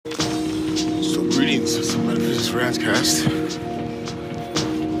Greetings, it's the Metaphysics Rantcast.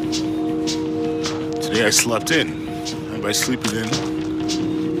 Today I slept in, and by sleeping in,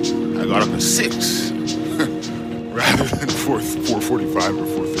 I got up at 6 rather than 4:45 or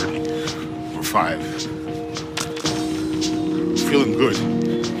 4:30 or 5. Feeling good,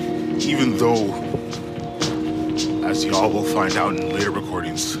 even though, as y'all will find out in later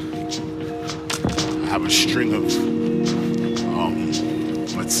recordings, I have a string of,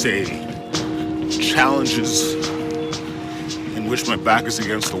 let's say, challenges in which my back is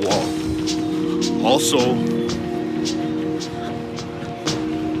against the wall. Also,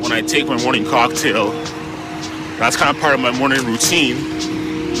 when I take my morning cocktail, that's kind of part of my morning routine.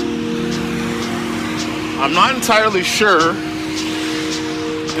 I'm not entirely sure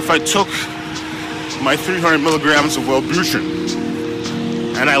if I took my 300 milligrams of Wellbutrin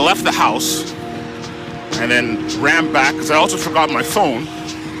and I left the house and then ran back because I also forgot my phone.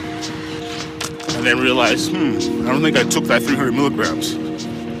 And then realized, I don't think I took that 300 milligrams.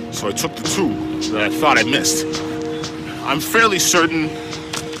 So I took the 2 that I thought I missed. I'm fairly certain,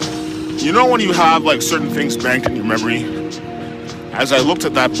 you know when you have like certain things banked in your memory? As I looked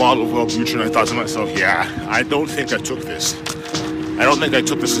at that bottle of Wellbutrin, I thought to myself, yeah, I don't think I took this. I don't think I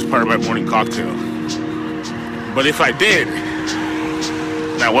took this as part of my morning cocktail. But if I did,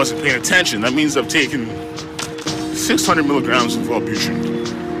 and I wasn't paying attention, that means I've taken 600 milligrams of Wellbutrin.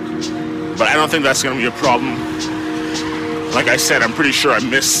 But I don't think that's going to be a problem. Like I said, I'm pretty sure I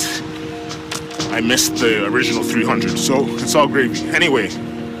missed the original 300, so it's all gravy. Anyway,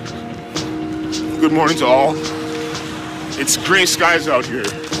 good morning to all. It's gray skies out here.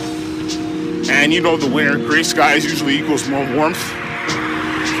 And you know the winter, gray skies usually equals more warmth.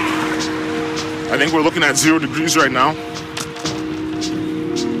 I think we're looking at 0 degrees right now.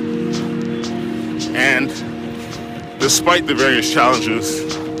 And despite the various challenges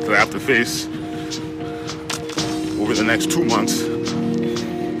that I have to face over the next 2 months,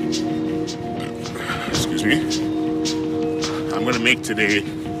 excuse me, I'm gonna make today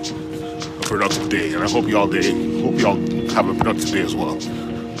a productive day, and I hope y'all have a productive day as well.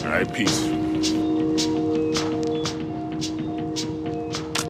 All right, peace.